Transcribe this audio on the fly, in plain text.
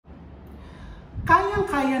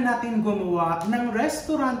Kayang-kaya natin gumawa ng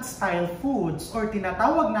restaurant-style foods or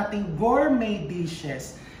tinatawag nating gourmet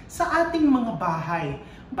dishes sa ating mga bahay.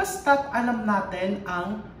 Basta't alam natin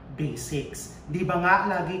ang basics. Di ba nga,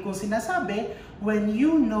 lagi kong sinasabi, when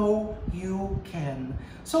you know, you can.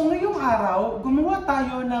 So ngayong araw, gumawa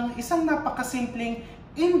tayo ng isang napakasimpleng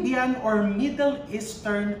Indian or Middle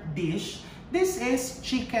Eastern dish. This is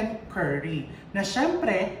chicken curry. Na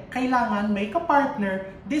syempre, kailangan may ka-partner.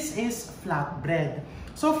 This is flatbread.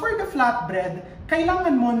 So for the flatbread,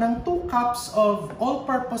 kailangan mo ng 2 cups of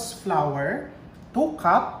all-purpose flour. 2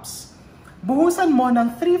 cups. Buhusan mo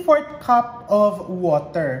ng 3/4 cup of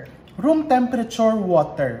water. Room temperature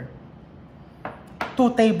water.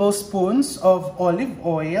 2 tablespoons of olive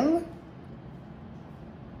oil.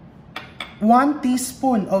 1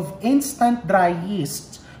 teaspoon of instant dry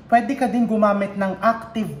yeast. Pwede ka din gumamit ng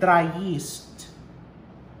active dry yeast.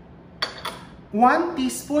 1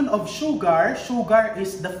 teaspoon of sugar. Sugar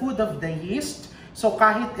is the food of the yeast. So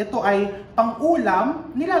kahit ito ay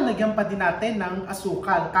pang-ulam, nilalagyan pa din natin ng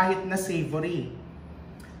asukal kahit na savory.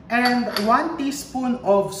 And 1 teaspoon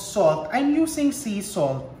of salt. I'm using sea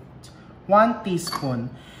salt. 1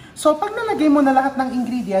 teaspoon. So pag nalagay mo na lahat ng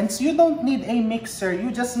ingredients, you don't need a mixer.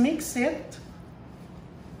 You just mix it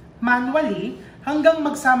manually hanggang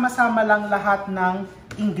magsama-sama lang lahat ng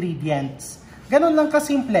ingredients. Ganun lang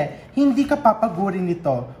kasimple, hindi ka papagurin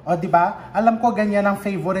nito. O di ba? Alam ko ganyan ang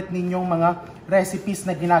favorite ninyong mga recipes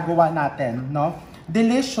na ginagawa natin, no?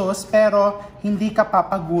 Delicious pero hindi ka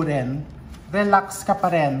papagurin. Relax ka pa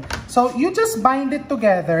rin. So you just bind it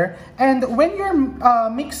together, and when you're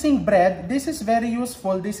mixing bread, this is very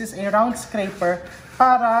useful. This is a round scraper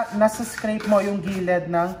para nasa scrape mo yung gilid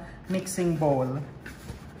ng mixing bowl.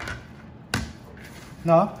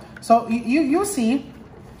 No? So you see,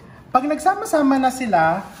 pag nagsama-sama na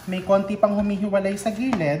sila, may konti pang humihiwalay sa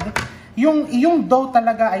gilid, yung dough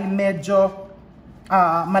talaga ay medyo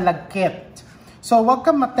malagkit. So wag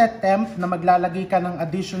kang matetempt na maglalagay ka ng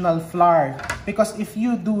additional flour, because if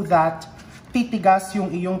you do that, titigas yung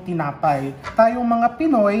iyong tinapay. Tayong mga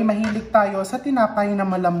Pinoy, mahilig tayo sa tinapay na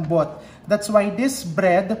malambot. That's why this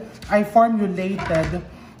bread I formulated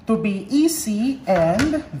to be easy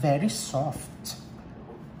and very soft.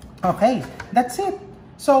 Okay, that's it.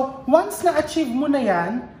 So, once na-achieve mo na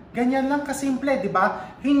yan, ganyan lang kasimple, di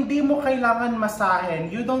ba? Hindi mo kailangan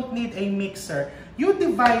masahin. You don't need a mixer. You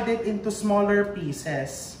divide it into smaller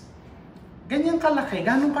pieces. Ganyan kalaki.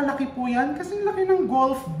 Ganun kalaki po yan? Kasi laki ng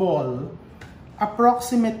golf ball.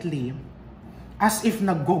 Approximately. As if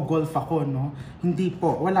nag-go-golf ako, no? Hindi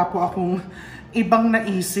po. Wala po akong ibang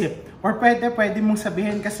naisip. Or pwede mong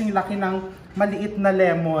sabihin kasing laki ng maliit na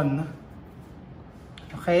lemon.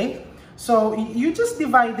 Okay? So, you just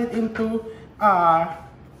divide it into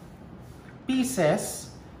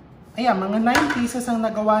pieces. Ayan, mga 9 pieces ang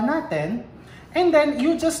nagawa natin. And then,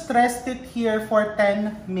 you just rest it here for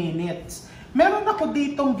 10 minutes. Meron ako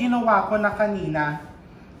ditong ginawa ko na kanina.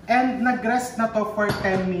 And nag-rest na to for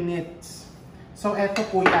 10 minutes. So, eto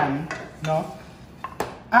po yan. No?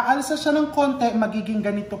 Aalsa siya ng konti, magiging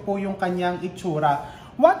ganito po yung kanyang itsura.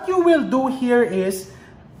 What you will do here is,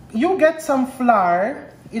 you get some flour.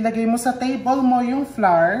 Ilagay mo sa table mo yung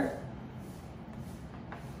flour.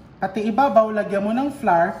 At ibabaw, lagyan mo ng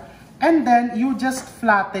flour. And then, you just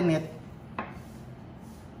flatten it.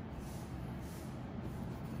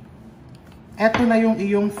 Ito na yung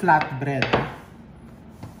iyong flatbread.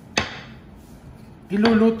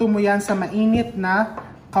 Iluluto mo yan sa mainit na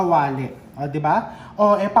kawali. O, di ba?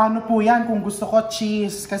 O, paano po yan kung gusto ko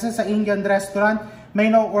cheese? Kasi sa Indian restaurant,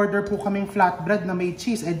 may no-order po kaming flatbread na may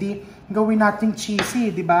cheese. Eh di, gawin natin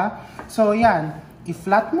cheesy, di ba? So, yan.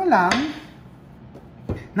 I-flat mo lang.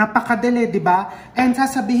 Napakadali, di ba? And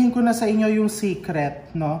sasabihin ko na sa inyo yung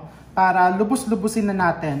secret, no? Para lubos-lubusin na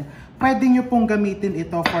natin. Pwede nyo pong gamitin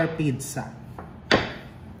ito for pizza.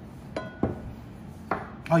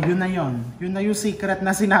 Oh, yun na yun. Yun na yung secret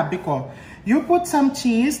na sinabi ko. You put some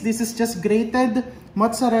cheese. This is just grated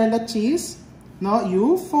mozzarella cheese. No?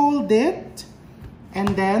 You fold it.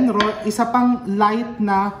 And then, isa pang light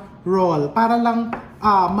na roll. Para lang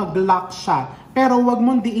mag-lock siya. Pero wag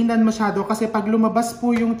mong diinan masyado kasi pag lumabas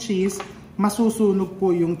po yung cheese, masusunog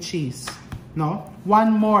po yung cheese. No?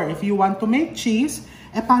 One more. If you want to make cheese,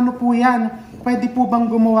 paano po yan? Pwede po bang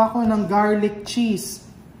gumawa ko ng garlic cheese?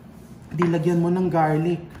 Dilagyan mo ng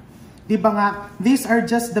garlic. Diba nga, these are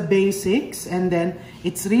just the basics, and then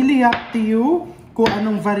it's really up to you kung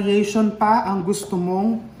anong variation pa ang gusto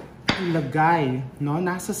mong ilagay. No?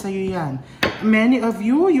 Nasa sayo yan. Many of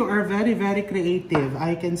you, you are very, very creative.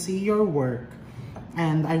 I can see your work.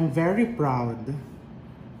 And I'm very proud.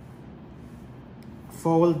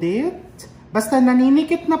 Fold it. Basta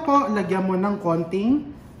naninikit na po, lagyan mo ng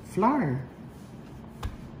konting flour.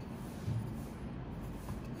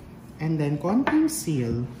 And then konting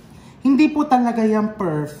seal. Hindi po talaga yan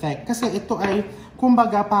perfect kasi ito ay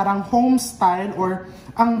kumbaga parang home style, or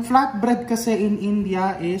ang flatbread kasi in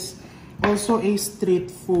India is also a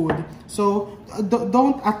street food. So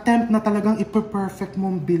don't attempt na talagang ipa-perfect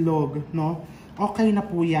mong bilog, no? Okay na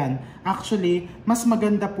po yan. Actually, mas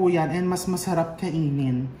maganda po yan and mas masarap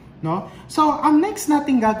kainin. No? So, ang next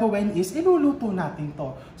natin gagawin is, iluluto natin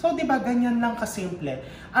to. So, di ba, ganyan lang kasimple.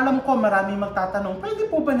 Alam ko, maraming magtatanong, pwede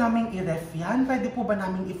po ba namin i-ref yan? Pwede po ba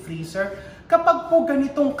namin i-freezer? Kapag po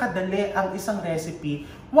ganitong kadali ang isang recipe,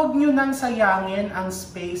 huwag nyo nang sayangin ang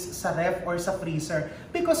space sa ref or sa freezer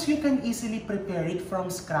because you can easily prepare it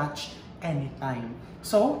from scratch anytime.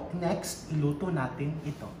 So, next, iluto natin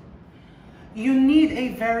ito. You need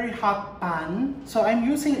a very hot pan. So, I'm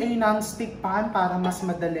using a non-stick pan para mas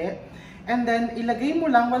madali. And then, ilagay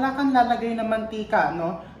mo lang, wala kang lalagay na mantika,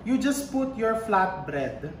 no? You just put your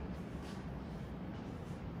flatbread.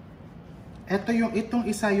 Itong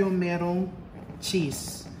isa yung merong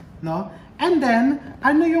cheese, no? And then,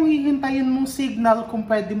 ano yung hihintayin mong signal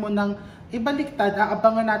kung pwede mo nang ibaliktad?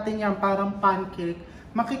 Aabangan natin yan, parang pancake.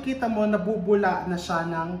 Makikita mo, nabubula na siya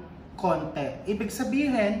ng konti. Ibig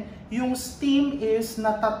sabihin, yung steam is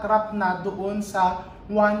natatrap na doon sa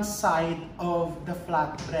one side of the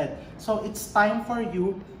flatbread. So, it's time for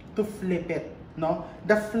you to flip it, no?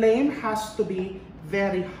 The flame has to be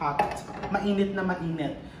very hot. Mainit na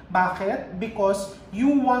mainit. Bakit? Because you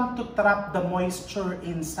want to trap the moisture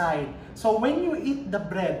inside. So, when you eat the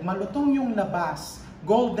bread, malutong yung labas,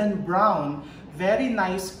 golden brown, very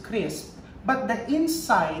nice crisp, but the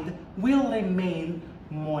inside will remain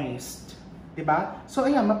moist. Diba? So,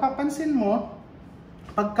 ayan, mapapansin mo,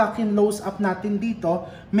 pagka kin-close up natin dito,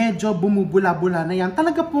 medyo bumubula-bula na yan.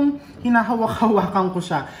 Talaga pong hinahawak-hawakan ko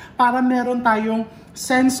siya para meron tayong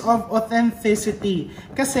sense of authenticity.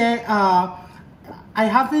 Kasi, I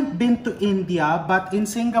haven't been to India, but in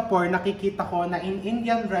Singapore, nakikita ko na in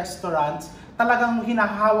Indian restaurants, talagang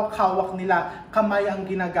hinahawak-hawak nila, kamay ang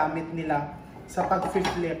ginagamit nila sa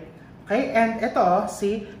pag-flip. Okay, and ito,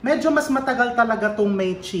 see, medyo mas matagal talaga itong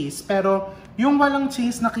may cheese. Pero yung walang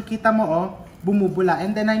cheese, nakikita mo, oh, bumubula.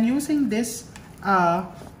 And then I'm using this,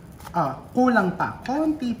 kulang pa,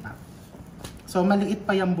 konti pa. So, maliit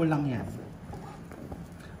pa yung bulang yan.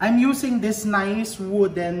 I'm using this nice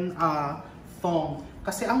wooden thong.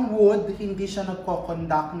 Kasi ang wood, hindi siya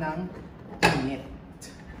nagko-conduct ng init.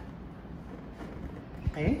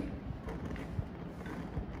 Okay?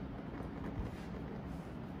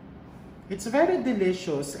 It's very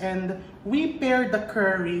delicious, and we pair the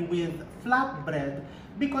curry with flatbread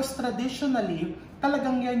because traditionally,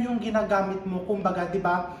 talagang yan yung ginagamit mo. Kumbaga, di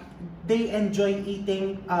ba, they enjoy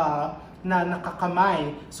eating na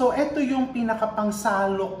nakakamay. So, ito yung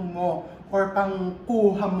pinakapangsalok mo or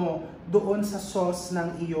pangkuha mo doon sa sauce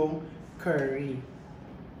ng iyong curry.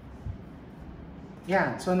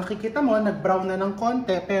 Yan. So, nakikita mo, nag-brown na ng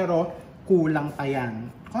konti, pero kulang pa yan.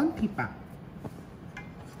 Konti pa.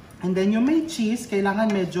 And then yung may cheese,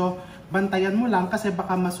 kailangan medyo bantayan mo lang kasi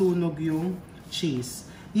baka masunog yung cheese.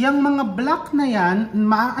 Yung mga black na yan,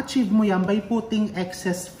 ma-achieve mo yan by putting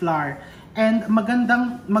excess flour. And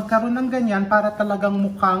magandang magkaroon ng ganyan para talagang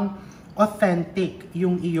mukhang authentic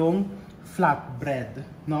yung iyong flatbread,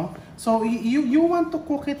 no? So you want to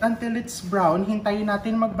cook it until it's brown. Hintayin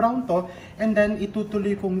natin mag-brown to, and then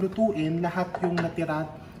itutuloy kong lutuin lahat yung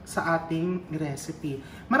natira sa ating recipe.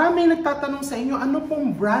 Maraming nagtatanong sa inyo, ano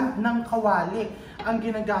pong brand ng kawali ang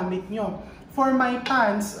ginagamit nyo? For my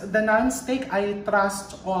pans, the non-stick, I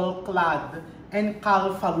trust All Clad and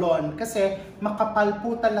Calphalon kasi makapal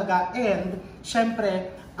po talaga, and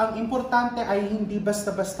syempre, ang importante ay hindi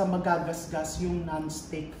basta-basta magagasgas yung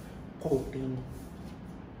non-stick coating.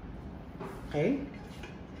 Okay?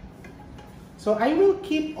 So, I will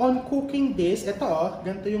keep on cooking this. Ito,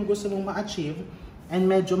 ganito yung gusto mong ma-achieve. And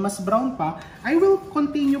medyo mas brown pa, I will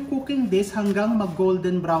continue cooking this hanggang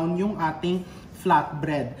mag-golden brown yung ating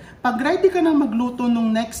flatbread. Pag ready ka na magluto nung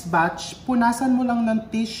next batch, punasan mo lang ng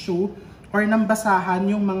tissue or ng basahan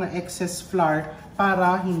yung mga excess flour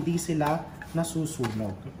para hindi sila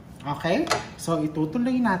nasusunog. Okay? So,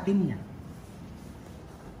 itutuloy natin yan.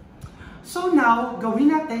 So now,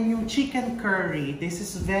 gawin natin yung chicken curry. This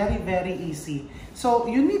is very, very easy. So,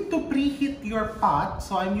 you need to preheat your pot.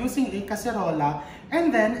 So, I'm using a cacerola.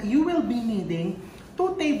 And then, you will be needing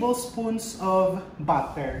 2 tablespoons of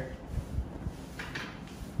butter.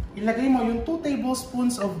 Ilagay mo yung 2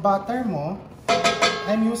 tablespoons of butter mo.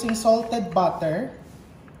 I'm using salted butter.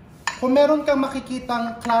 Kung meron kang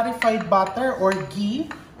makikitang clarified butter or ghee,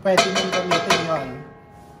 pwede mong gamitin yon.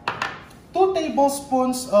 2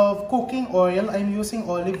 tablespoons of cooking oil. I'm using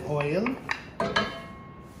olive oil.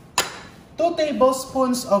 2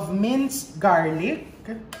 tablespoons of minced garlic.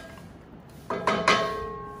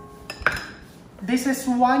 This is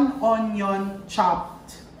 1 onion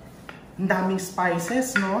chopped. Ang daming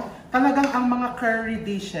spices, no? Talagang ang mga curry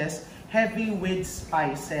dishes, heavy with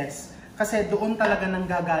spices. Kasi doon talaga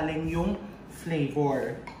nanggagaling yung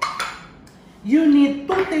flavor. You need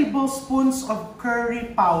 2 tablespoons of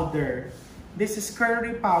curry powder. This is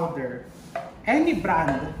curry powder. Any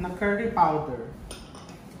brand na curry powder.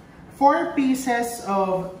 4 pieces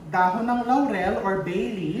of dahon ng laurel or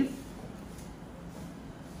bay leaf.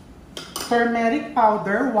 Turmeric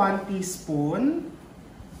powder, 1 teaspoon.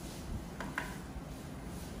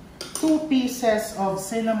 2 pieces of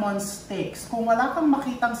cinnamon sticks. Kung wala kang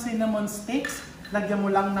makitang cinnamon sticks, lagyan mo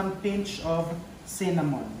lang ng pinch of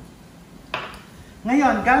cinnamon.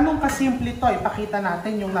 Ngayon, ganong kasimple ito, ipakita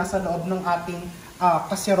natin yung nasa loob ng ating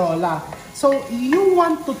kaserola. So, you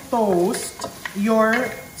want to toast your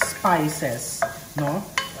spices, no?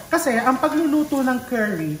 Kasi ang pagluluto ng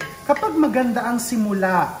curry, kapag maganda ang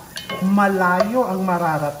simula, malayo ang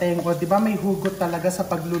mararating. O, di ba may hugot talaga sa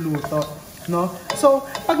pagluluto, no? So,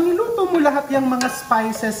 pag niluto mo lahat yung mga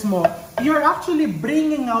spices mo, you're actually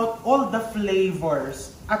bringing out all the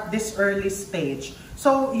flavors at this early stage.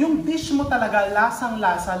 So, yung dish mo talaga,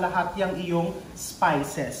 lasang-lasa lahat yung iyong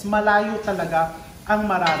spices. Malayo talaga ang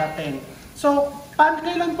mararating. So,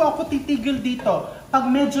 kailan po ako titigil dito? Pag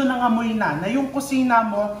medyo nangamoy na yung kusina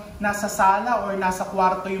mo, nasa sala or nasa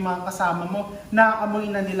kwarto yung mga kasama mo, naamoy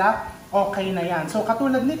na nila, okay na yan. So,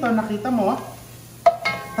 katulad nito, nakita mo,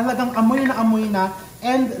 talagang amoy na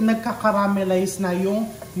and nagka-caramelize na yung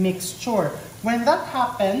mixture. When that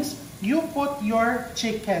happens, you put your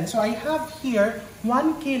chicken. So, I have here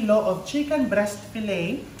 1 kilo of chicken breast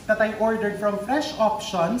fillet that I ordered from Fresh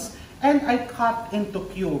Options and I cut into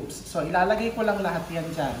cubes. So, ilalagay ko lang lahat yan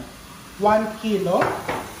dyan. 1 kilo.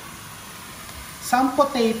 Some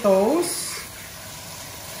potatoes.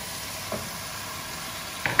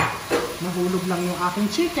 Nahulog lang yung aking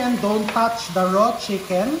chicken. Don't touch the raw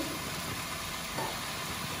chicken.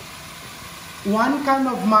 1 can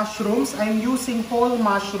of mushrooms. I'm using whole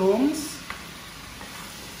mushrooms.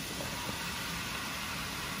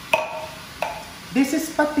 This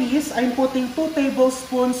is patis. I'm putting 2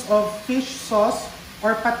 tablespoons of fish sauce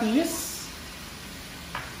or patis.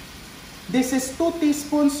 This is 2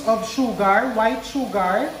 teaspoons of sugar, white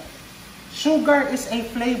sugar. Sugar is a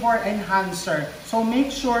flavor enhancer. So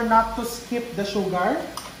make sure not to skip the sugar.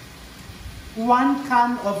 1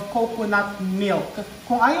 can of coconut milk.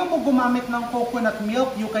 Kung ayaw mo gumamit ng coconut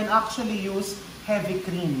milk, you can actually use heavy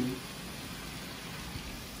cream.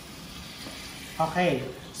 Okay.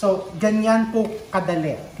 So, ganyan po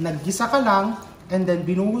kadali. Naggisa ka lang, and then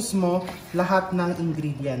binuhos mo lahat ng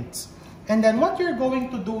ingredients. And then what you're going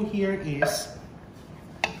to do here is,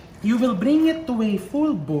 you will bring it to a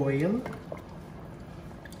full boil.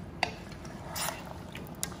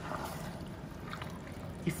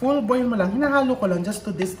 I-full boil mo lang. Hinahalo ko lang just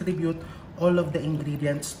to distribute all of the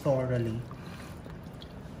ingredients thoroughly.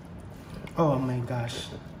 Oh my gosh.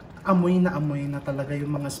 Amoy na talaga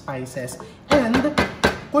yung mga spices. And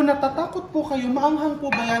kung natatakot po kayo, maanghang po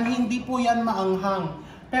ba yan? Hindi po yan maanghang.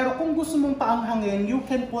 Pero kung gusto mong paanghangin, you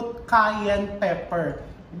can put cayenne pepper.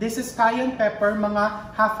 This is cayenne pepper,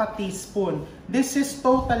 mga half a teaspoon. This is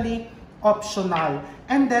totally optional.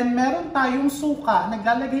 And then, meron tayong suka.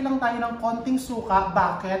 Naglalagay lang tayo ng konting suka.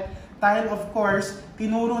 Bakit? Dahil of course,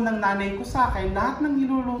 tinuro ng nanay ko sa akin, lahat ng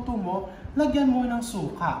niluluto mo, lagyan mo ng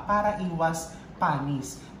suka para iwas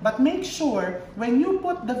panis. But make sure, when you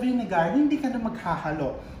put the vinegar, hindi ka na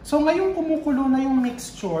maghahalo. So ngayon kumukulo na yung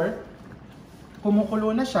mixture, kumukulo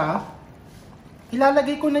na siya,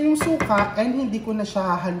 ilalagay ko na yung suka and hindi ko na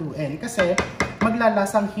siya hahaluin kasi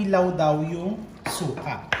maglalasang hilaw daw yung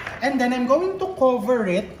suka. And then I'm going to cover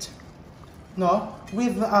it, no,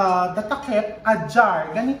 with the takip, a jar.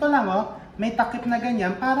 Ganito lang, oh, may takip na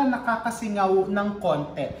ganyan para nakakasingaw ng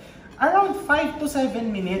konti. Around 5 to 7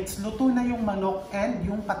 minutes, luto na yung manok and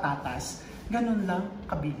yung patatas. Ganun lang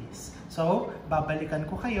kabilis. So, babalikan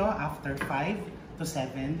ko kayo after 5 to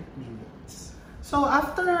 7 minutes. So,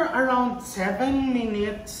 after around 7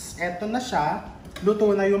 minutes, eto na siya.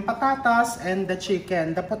 Luto na yung patatas and the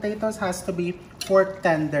chicken. The potatoes has to be pork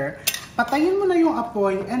tender. Patayin mo na yung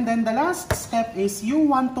apoy and then the last step is you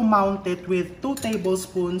want to mount it with 2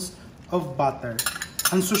 tablespoons of butter.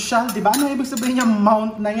 Ang sosyal, di ba? Ano ibig sabihin niya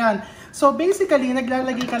mount na yan? So basically,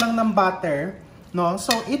 naglalagay ka lang ng butter, no?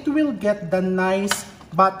 So it will get the nice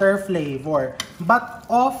butter flavor, but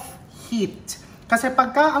off heat. Kasi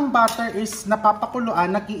pagka ang butter is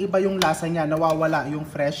napapakuluan, nag-iiba yung lasa niya, nawawala yung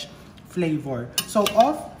fresh flavor. So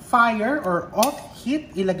off fire or off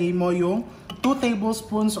heat, ilagay mo yung 2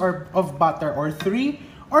 tablespoons of butter or 3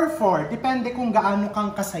 or 4. Depende kung gaano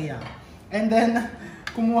kang kasaya. And then,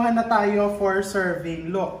 kumuha na tayo for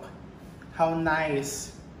serving. Look, how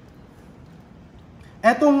nice.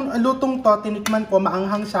 Etong lutong to, tinikman ko,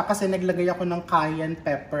 maanghang siya kasi naglagay ako ng cayenne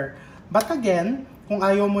pepper. But again, kung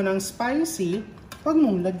ayaw mo ng spicy, huwag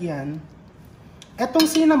mong lagyan. Etong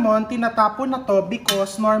cinnamon, tinatapon na to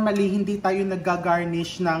because normally hindi tayo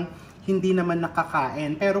nag-garnish ng hindi naman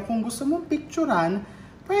nakakain. Pero kung gusto mong picturean,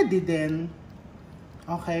 pwede din.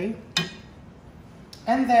 Okay?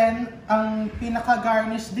 And then, ang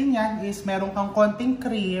pinaka-garnish din yan is meron kang konting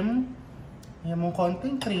cream. Yan mong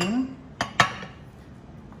konting cream.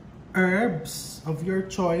 Herbs of your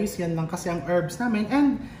choice. Yan lang kasi ang herbs namin.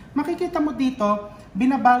 And makikita mo dito,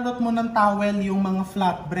 binabalot mo ng towel yung mga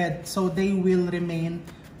flatbread so they will remain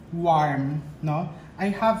warm, no?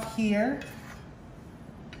 I have here,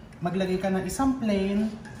 maglagay ka ng isang plain,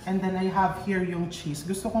 and then I have here yung cheese.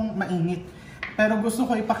 Gusto kong mainit, pero gusto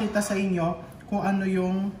ko ipakita sa inyo kung ano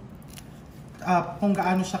yung, kung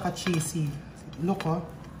gaano siya ka-cheesy. Look, oh,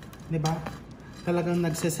 di ba? Talagang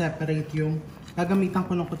nagse-separate yung, gagamitan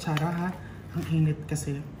ko ng kutsara, ha? Ang init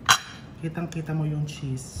kasi. Kitang-kita mo yung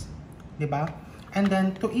cheese, di ba? And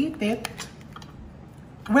then, to eat it,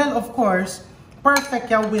 well, of course,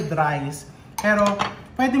 perfect yan with rice. Pero,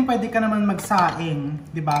 pwedeng-pwede ka naman magsaing,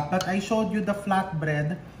 di ba? But I showed you the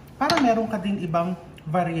flatbread para meron ka din ibang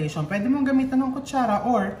variation. Pwede mong gamitan ng kutsara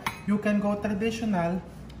or you can go traditional,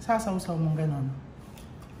 sasaw-saw mong ganon.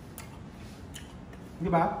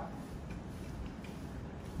 Di ba?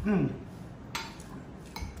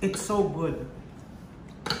 It's so good.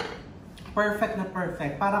 Perfect na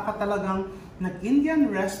perfect. Para ka talagang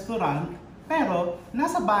nag-Indian restaurant, pero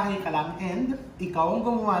nasa bahay ka lang and ikaw ang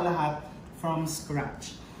gumawa lahat from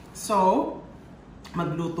scratch. So,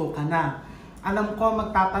 magluto ka na. Alam ko,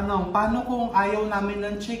 magtatanong, paano kung ayaw namin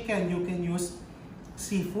ng chicken? You can use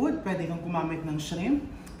seafood. Pwede kang gumamit ng shrimp.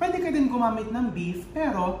 Pwede ka din gumamit ng beef,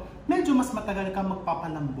 pero medyo mas matagal ka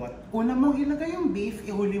magpapalambot. Una mong ilagay yung beef,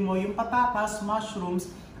 ihuli mo yung patatas,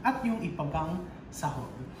 mushrooms, at yung ipagang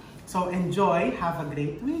sahog. So enjoy, have a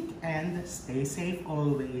great week, and stay safe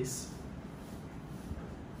always.